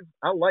Steve,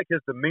 I like his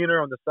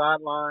demeanor on the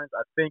sidelines.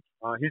 I think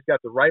he's got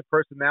the right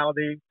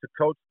personality to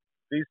coach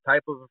these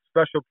type of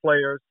special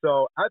players.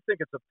 So I think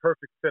it's a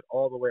perfect fit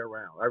all the way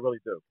around. I really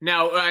do.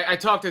 Now, I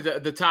talked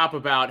at the top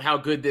about how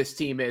good this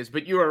team is,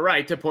 but you were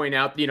right to point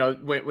out,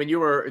 when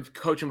you were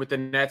coaching with the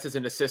Nets as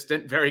an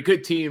assistant, very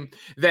good team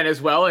then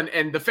as well.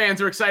 And the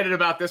fans are excited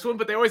about this one,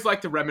 but they always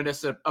like to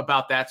reminisce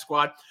about that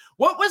squad.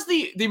 What was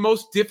the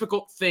most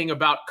difficult thing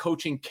about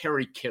coaching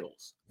Kerry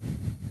Kittles?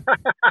 Oh,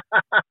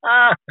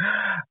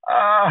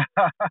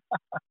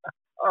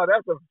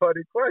 that's a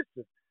funny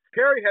question.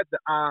 Kerry had the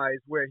eyes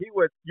where you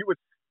would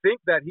think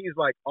that he's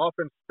like off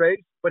in space,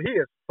 but he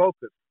is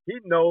focused. He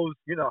knows,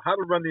 how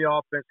to run the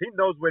offense. He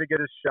knows where to get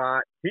his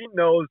shot. He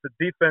knows the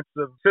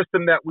defensive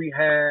system that we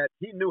had.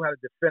 He knew how to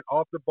defend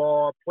off the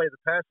ball, play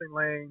the passing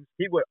lanes.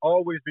 He would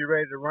always be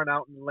ready to run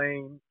out in the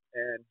lane.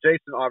 And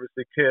Jason,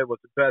 obviously, Kidd was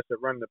the best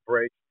at running the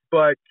break.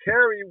 But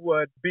Kerry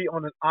would be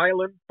on an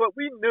island. But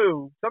we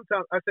knew,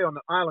 sometimes I say on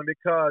the island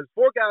because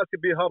four guys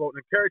could be huddled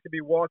and Kerry could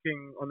be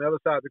walking on the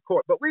other side of the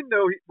court. But we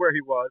knew where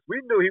he was.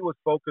 We knew he was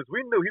focused.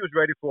 We knew he was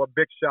ready for a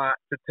big shot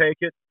to take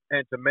it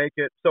and to make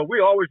it. So we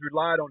always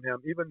relied on him,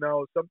 even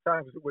though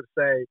sometimes we would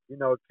say,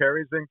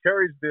 Kerry's in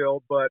Kerry's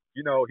deal, but,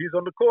 he's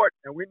on the court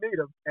and we need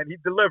him, and he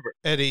delivered.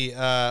 Eddie,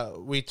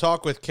 we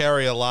talk with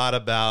Kerry a lot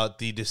about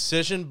the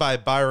decision by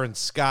Byron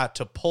Scott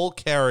to pull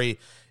Kerry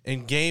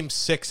in Game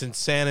 6 in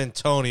San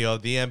Antonio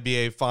of the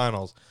NBA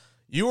Finals.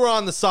 You were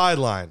on the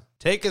sideline.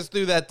 Take us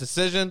through that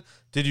decision.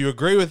 Did you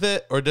agree with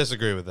it or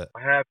disagree with it?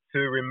 I have to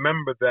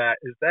remember that.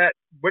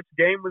 Which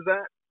game was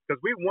that? Because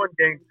we won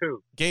Game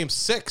 2. Game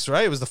 6,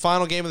 right? It was the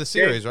final game of the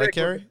series, right,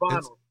 Kerry?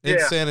 In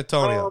San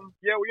Antonio.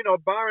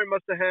 Byron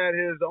must have had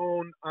his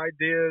own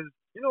ideas.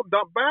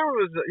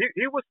 Byron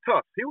he was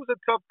tough. He was a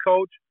tough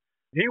coach.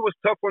 He was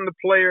tough on the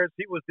players.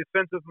 He was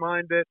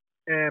defensive-minded.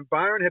 And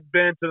Byron had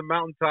been to the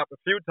mountaintop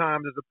a few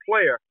times as a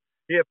player.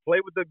 He had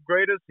played with the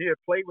greatest. He had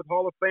played with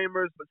Hall of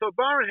Famers. So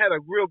Byron had a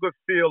real good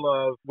feel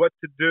of what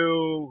to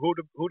do, who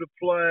to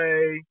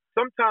play.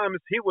 Sometimes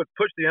he would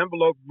push the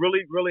envelope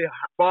really, really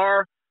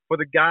far for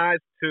the guys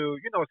to,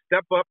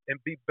 step up and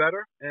be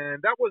better.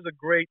 And that was a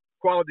great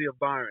quality of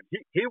Byron.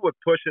 He would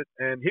push it,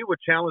 and he would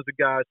challenge the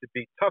guys to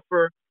be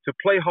tougher, to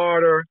play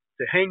harder,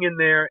 to hang in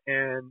there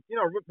and,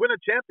 win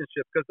a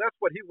championship, because that's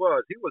what he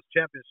was. He was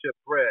championship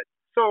bred.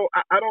 So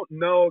I don't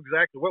know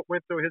exactly what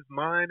went through his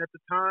mind at the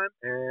time,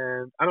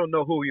 and I don't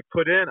know who he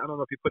put in. I don't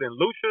know if he put in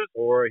Lucius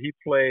or he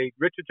played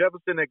Richard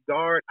Jefferson at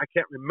guard. I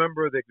can't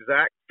remember the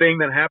exact thing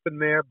that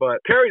happened there, but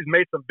Kerry's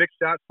made some big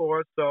shots for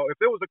us. So if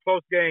it was a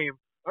close game,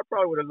 I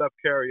probably would have left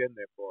Kerry in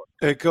there for us.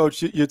 Hey,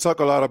 Coach, you talk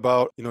a lot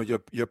about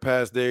your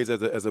past days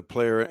as a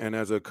player and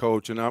as a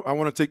coach, and I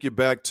want to take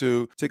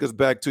us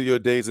back to your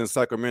days in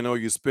Sacramento.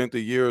 You spent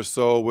a year or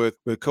so with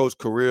Coach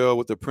Carril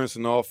with the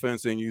Princeton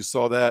offense, and you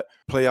saw that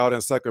play out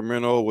in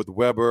Sacramento with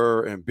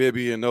Weber and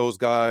Bibby and those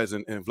guys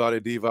and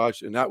Vlade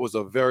Divac, and that was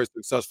a very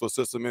successful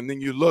system. And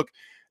then you look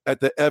at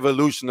the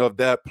evolution of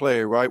that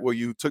play, right, where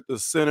you took the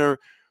center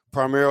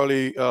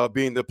primarily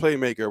being the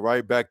playmaker,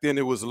 right? Back then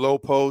it was low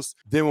post.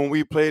 Then when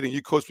we played and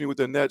you coached me with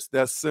the Nets,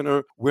 that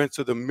center went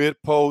to the mid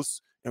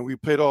post and we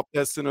played off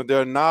that center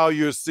there. Now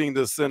you're seeing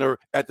the center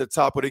at the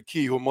top of the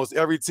key. Almost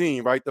every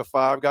team, right? The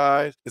five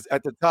guys is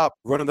at the top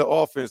running the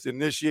offense,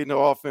 initiating the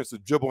offense, the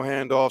dribble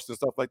handoffs and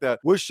stuff like that.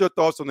 What's your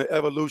thoughts on the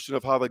evolution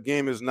of how the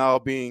game is now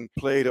being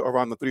played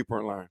around the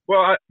three-point line?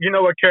 Well, you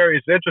know what, Kerry,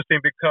 it's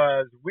interesting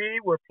because we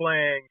were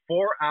playing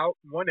 4 out,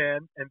 1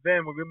 in, and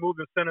then when we moved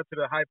the center to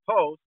the high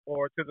post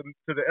or to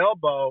the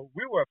elbow,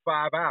 we were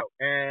 5 out.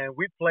 And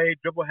we played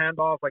dribble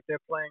handoffs like they're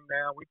playing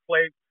now. We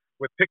played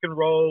with pick and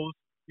rolls,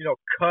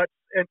 cuts.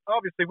 And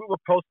obviously we would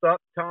post up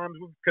times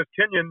because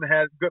Kenyon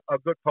had a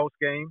good post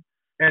game,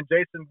 and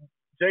Jason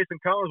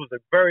Collins was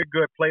a very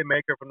good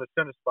playmaker from the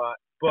center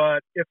spot.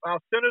 But if our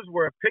centers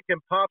were pick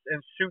and pop and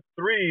shoot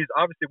threes,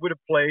 obviously we'd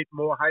have played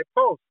more high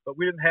post, but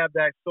we didn't have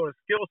that sort of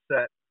skill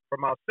set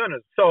from our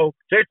centers. So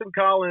Jason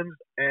Collins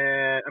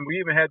and we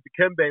even had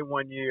Dikembe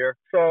one year.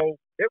 So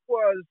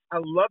I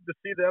love to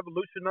see the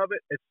evolution of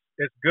it.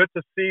 It's good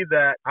to see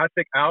that I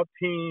think our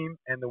team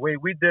and the way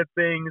we did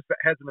things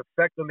has an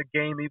effect on the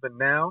game even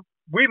now.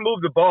 We move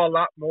the ball a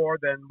lot more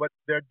than what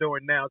they're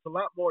doing now. It's a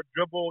lot more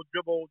dribble,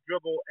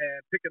 and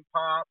pick and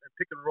pop and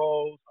pick and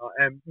rolls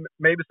and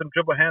maybe some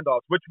dribble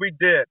handoffs, which we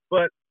did.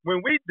 But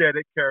when we did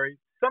it, Kerry,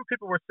 some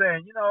people were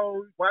saying,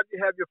 why do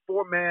you have your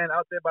 4-man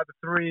out there by the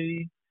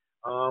 3?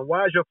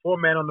 Why is your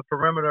 4-man on the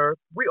perimeter?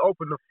 We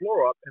open the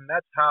floor up, and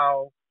that's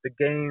how the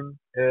game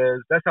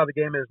is. That's how the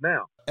game is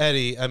now.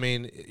 Eddie, I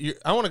mean,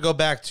 I want to go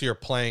back to your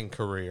playing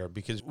career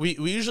because we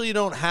usually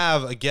don't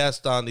have a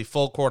guest on the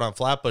Full Court on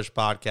Flatbush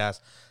podcast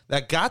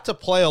that got to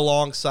play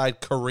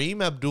alongside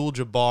Kareem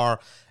Abdul-Jabbar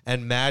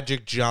and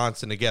Magic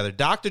Johnson together.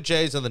 Dr.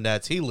 J's on the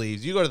Nets. He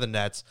leaves. You go to the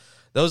Nets.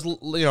 Those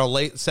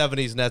late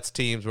 70s Nets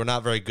teams were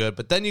not very good.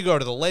 But then you go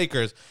to the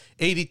Lakers,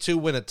 82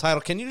 win a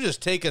title. Can you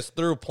just take us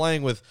through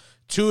playing with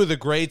two of the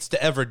greats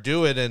to ever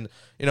do it and,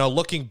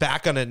 looking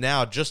back on it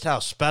now, just how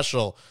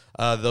special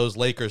those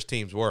Lakers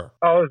teams were?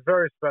 Oh, it was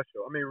very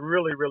special. I mean,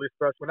 really, really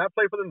special. When I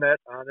played for the Nets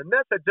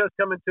had just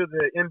come into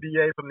the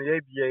NBA from the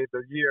ABA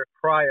the year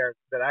prior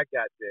that I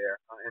got there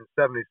in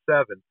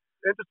 77.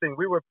 Interesting.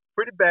 We were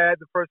pretty bad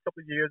the first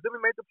couple of years. Then we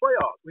made the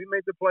playoffs. We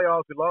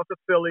lost to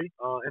Philly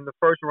in the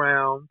first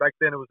round. Back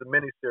then it was a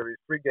mini series,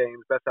 3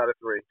 games, best out of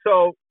 3.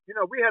 So,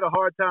 we had a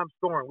hard time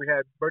scoring. We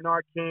had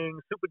Bernard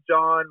King, Super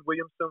John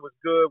Williamson was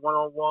good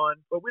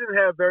one-on-one, but we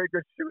didn't have very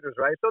good shooters,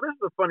 right? So this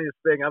is the funniest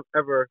thing I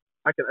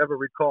can ever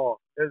recall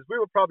is we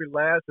were probably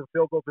last in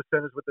field goal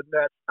percentage with the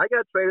Nets. I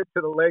got traded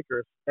to the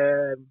Lakers,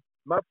 and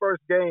my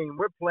first game,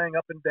 we're playing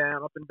up and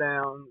down.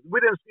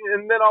 We didn't see,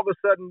 and then all of a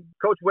sudden,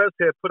 Coach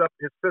Westhead put up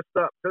his fist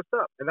up,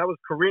 and that was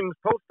Kareem's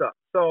post up.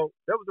 So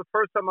that was the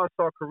first time I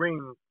saw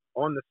Kareem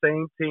on the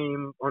same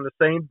team, on the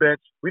same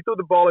bench. We threw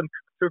the ball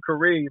to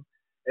Kareem,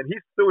 and he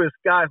threw his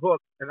sky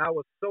hook, and I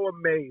was so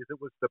amazed.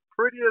 It was the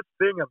prettiest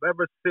thing I've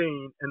ever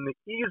seen and the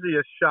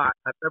easiest shot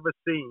I've ever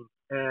seen,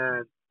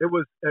 and it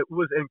was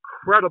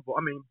incredible.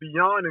 I mean,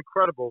 beyond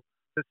incredible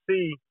to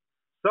see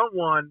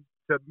someone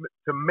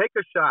to make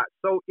a shot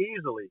so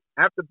easily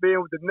after being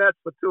with the Nets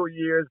for 2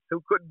 years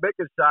who couldn't make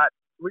a shot.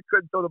 We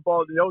couldn't throw the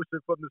ball in the ocean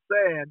from the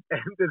sand.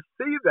 And to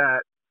see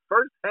that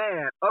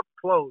firsthand, up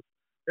close,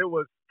 it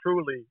was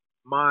truly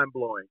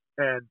mind-blowing.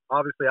 And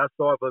obviously I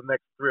saw it for the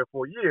next 3 or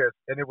 4 years.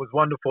 And it was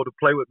wonderful to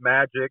play with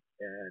Magic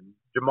and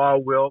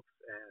Jamal Wilkes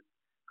and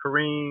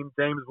Kareem,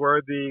 James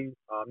Worthy,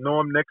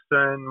 Norm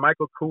Nixon,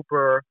 Michael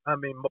Cooper. I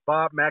mean,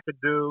 Bob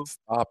McAdoo.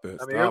 Stop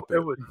it!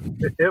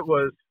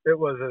 It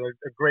was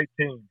a great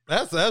team.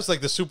 That's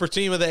like the super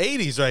team of the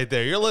 '80s right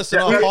there. You're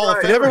listening off all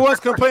of it. Everyone's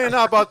complaining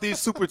now about these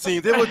super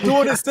teams. They were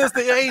doing it since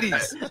the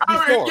 '80s.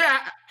 Yeah.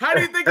 How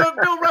do you think of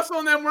Bill Russell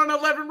and them run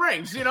 11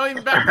 rings?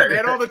 Even back then they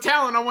had all the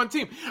talent on one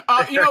team.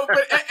 But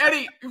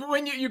Eddie,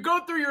 when you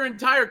go through your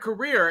entire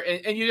career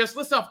and you just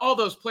list off all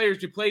those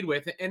players you played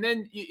with, and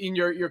then in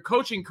your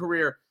coaching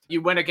career,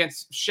 you went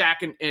against Shaq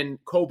and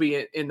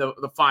Kobe in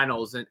the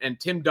finals and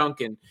Tim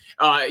Duncan.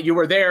 You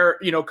were there,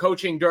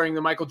 coaching during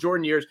the Michael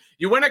Jordan years.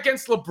 You went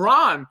against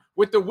LeBron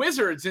with the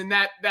Wizards in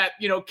that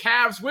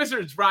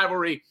Cavs-Wizards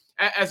rivalry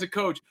as a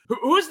coach.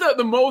 Who's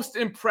the most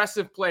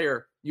impressive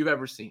player you've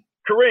ever seen?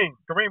 Kareem.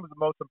 Kareem was the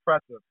most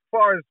impressive. As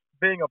far as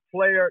being a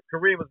player,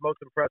 Kareem was most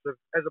impressive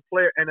as a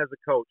player and as a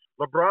coach.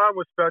 LeBron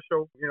was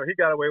special. He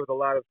got away with a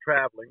lot of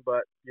traveling,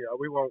 but,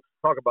 we won't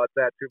talk about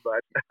that too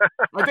much.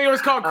 I think it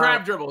was called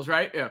crab dribbles,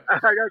 right? Yeah. I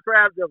got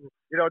crab dribbles.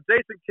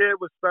 Jason Kidd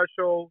was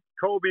special.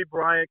 Kobe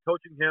Bryant,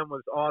 coaching him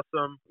was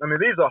awesome. I mean,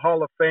 these are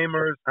Hall of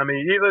Famers. I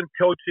mean, even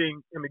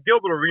coaching,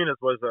 Gilbert Arenas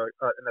was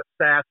an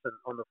assassin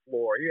on the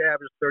floor. He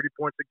averaged 30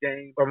 points a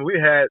game. I mean,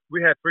 we had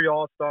 3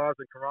 All-Stars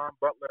in Caron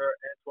Butler,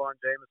 Antoine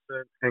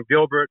Jameson, and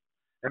Gilbert.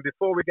 And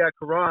before we got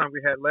Caron,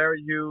 we had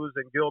Larry Hughes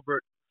and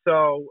Gilbert.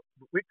 So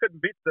we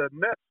couldn't beat the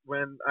Nets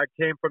when I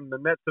came from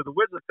the Nets to the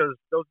Wizards because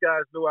those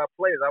guys knew our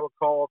plays. I would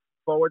call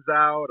forwards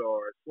out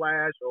or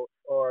slash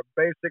or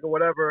basic or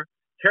whatever.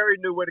 Kerry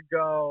knew where to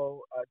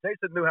go.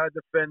 Jason knew how to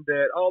defend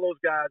it. All those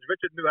guys,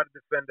 Richard knew how to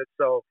defend it.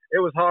 So it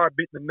was hard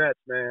beating the Nets,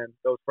 man,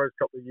 those first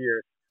couple of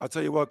years. I'll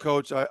tell you what,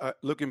 Coach, I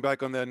looking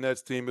back on that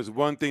Nets team, is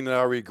one thing that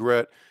I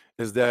regret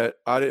is that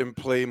I didn't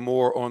play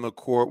more on the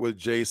court with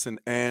Jason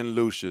and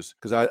Lucius.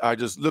 Because I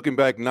just looking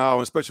back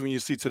now, especially when you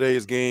see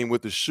today's game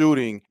with the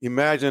shooting,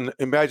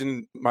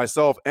 imagine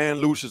myself and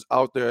Lucius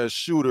out there as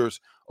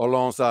shooters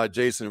alongside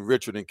Jason,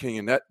 Richard, and King.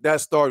 And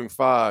that starting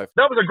 5.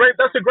 That's a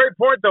great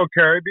point though,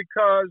 Kerry,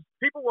 because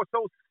people were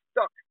so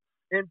stuck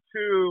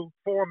into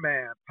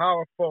 4-man,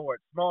 power forward,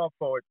 small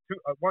forward,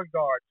 1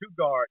 guard, 2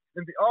 guard.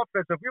 In the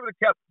offense, if we would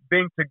have kept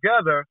being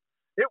together,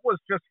 it was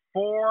just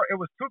 4. It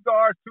was 2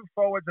 guards, 2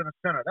 forwards, and a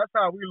center. That's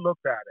how we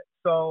looked at it.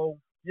 So,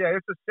 yeah,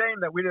 it's a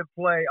shame that we didn't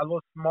play a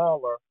little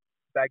smaller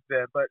back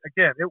then. But,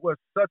 again, it was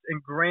such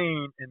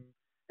ingrained in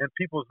in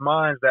people's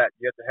minds that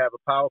you have to have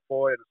a power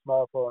forward and a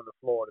small forward on the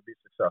floor to be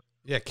successful.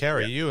 Yeah,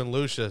 Kerry, you and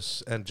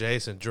Lucius and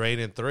Jason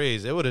draining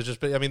threes. It would have just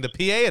been, I mean, the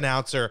PA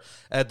announcer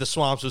at the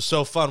Swamps was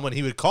so fun when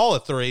he would call a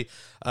three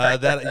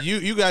that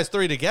you guys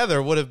three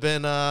together would have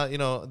been,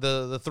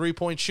 the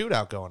 3-point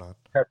shootout going on.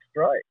 That's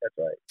right. That's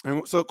right.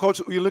 And so,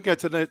 Coach, you look at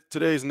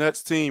today's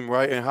Nets team,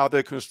 right, and how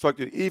they're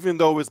constructed, even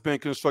though it's been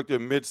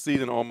constructed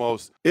mid-season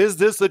almost, is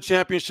this a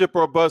championship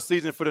or a bust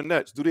season for the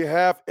Nets? Do they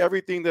have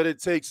everything that it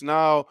takes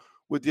now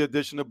with the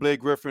addition of Blake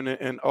Griffin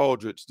and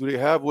Aldridge? Do they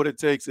have what it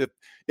takes?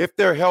 If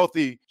they're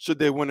healthy, should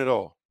they win it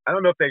all? I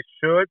don't know if they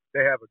should.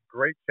 They have a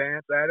great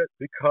chance at it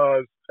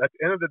because at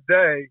the end of the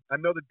day, I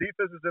know the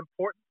defense is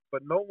important,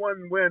 but no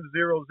one wins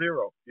 0-0.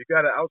 You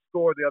got to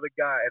outscore the other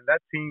guy, and that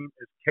team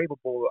is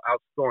capable of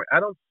outscoring. I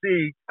don't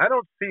see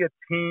a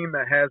team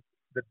that has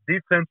the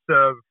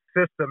defensive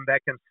system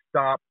that can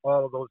stop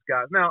all of those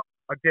guys. Now,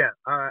 again,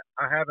 I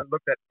haven't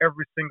looked at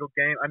every single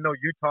game. I know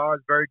Utah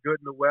is very good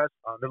in the West.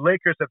 The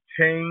Lakers have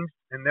changed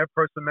in their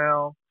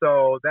personnel,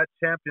 so that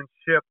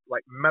championship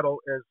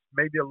medal is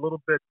maybe a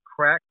little bit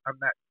cracked. I'm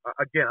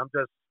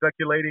just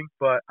speculating,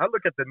 but I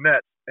look at the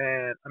Nets,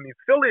 and I mean,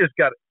 Philly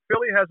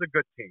has a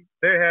good team.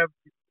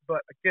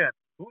 But again,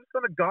 who's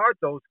going to guard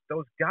those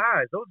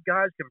guys? Those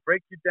guys can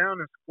break you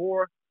down and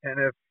score. And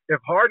if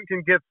Harden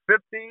can get 50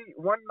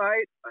 one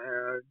night,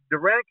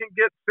 Durant can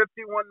get 50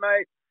 one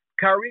night,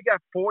 Kyrie got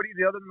 40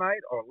 the other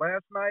night or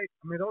last night.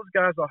 I mean, those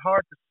guys are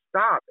hard to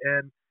stop.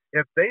 And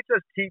if they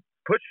just keep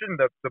pushing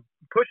the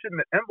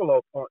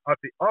envelope at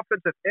the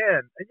offensive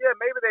end, and yeah,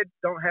 maybe they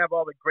don't have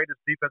all the greatest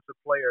defensive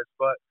players,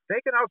 but they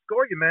can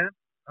outscore you, man.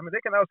 I mean, they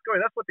can outscore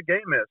you. That's what the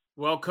game is.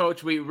 Well,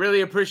 Coach, we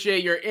really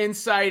appreciate your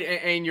insight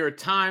and your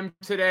time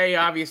today.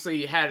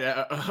 Obviously, you had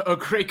a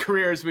great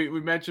career, as we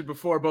mentioned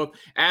before, both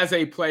as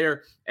a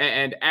player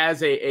and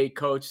as a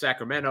coach.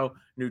 Sacramento,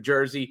 New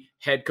Jersey,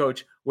 head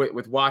coach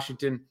with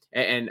Washington,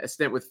 and a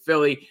stint with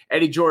Philly.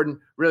 Eddie Jordan,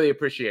 really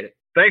appreciate it.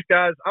 Thanks,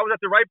 guys. I was at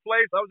the right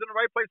place. I was in the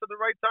right place at the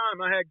right time.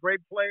 I had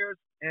great players,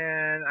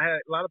 and I had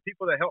a lot of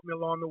people that helped me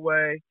along the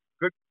way.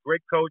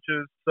 Great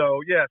coaches.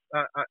 So, yes,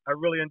 I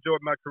really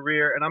enjoyed my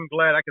career, and I'm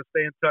glad I can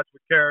stay in touch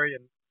with Kerry.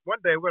 And one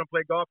day we're going to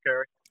play golf,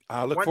 Kerry.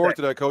 I look forward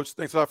to that, Coach.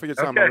 Thanks a lot for your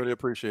time. Okay. I really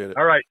appreciate it.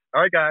 All right,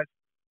 guys.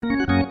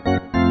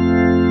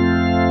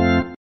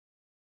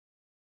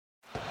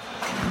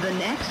 The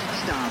next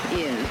stop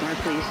is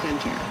Barclays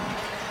Center.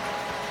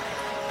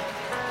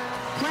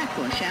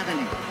 Flatbush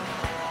Avenue.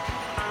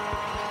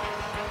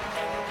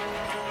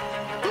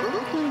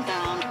 Brooklyn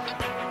bound.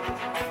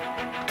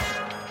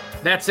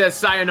 That says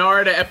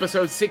sayonara to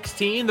episode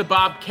 16, the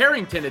Bob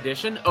Carrington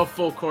edition of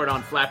Full Court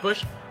on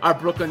Flatbush, our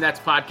Brooklyn Nets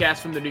podcast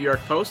from the New York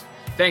Post.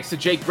 Thanks to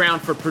Jake Brown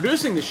for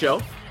producing the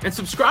show. And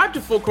subscribe to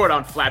Full Court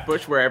on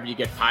Flatbush wherever you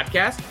get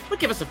podcasts. But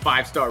give us a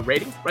 5-star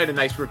rating. Write a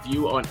nice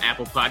review on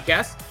Apple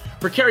Podcasts.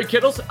 For Kerry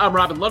Kittles, I'm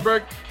Robin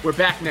Lundberg. We're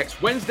back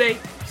next Wednesday.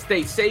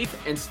 Stay safe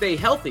and stay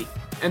healthy.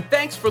 And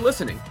thanks for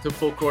listening to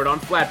Full Court on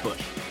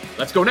Flatbush.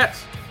 Let's go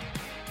Nets!